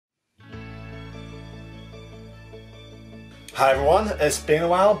Hi everyone, it's been a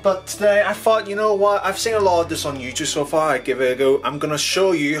while, but today I thought, you know what, I've seen a lot of this on YouTube so far, I give it a go. I'm gonna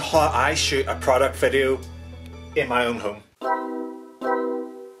show you how I shoot a product video in my own home.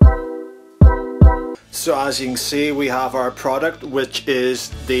 So as you can see, we have our product, which is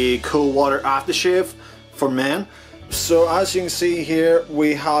the Cool Water Aftershave for men. So as you can see here,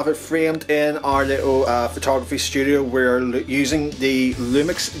 we have it framed in our little photography studio. We're using the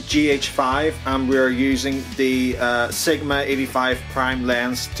Lumix GH5 and we're using the Sigma 85 prime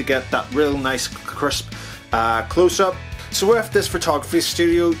lens to get that real nice crisp close-up. So with this photography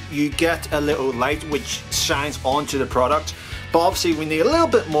studio, you get a little light which shines onto the product, but obviously we need a little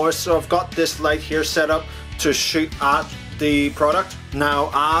bit more, so I've got this light here set up to shoot at the product. Now,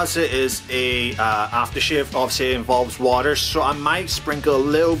 as it is a aftershave, obviously it involves water, so I might sprinkle a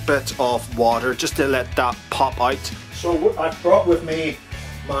little bit of water just to let that pop out. So I've brought with me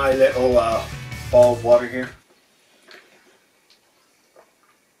my little ball of water here.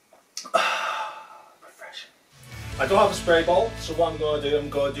 Refreshing. I don't have a spray ball, so what I'm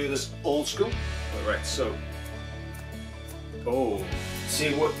going to do this old school. Alright, so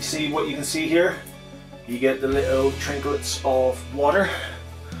see what you can see here? You get the little trinklets of water.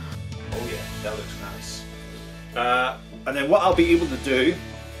 Oh yeah, that looks nice. And then what I'll be able to do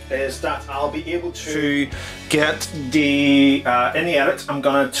is that I'll be able to get the, in the edit, I'm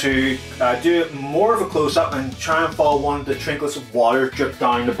going to do more of a close-up and try and follow one of the trinklets of water drip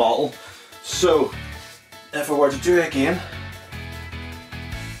down the bottle. So, if I were to do it again,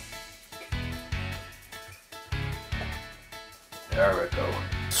 there we go.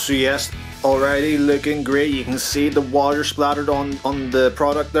 So yes, already looking great. You can see the water splattered on the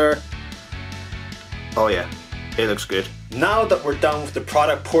product there. Oh yeah, it looks good. Now that we're done with the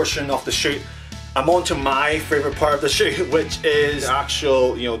product portion of the shoot, I'm on to my favorite part of the shoot, which is the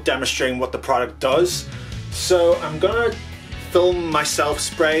actual, demonstrating what the product does. So I'm gonna film myself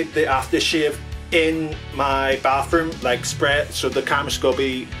spray the aftershave in my bathroom, like spray it, so the camera's gonna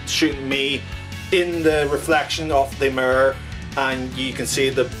be shooting me in the reflection of the mirror, and you can see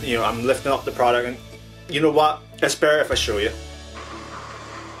the, I'm lifting up the product, and you know what, it's better if I show you.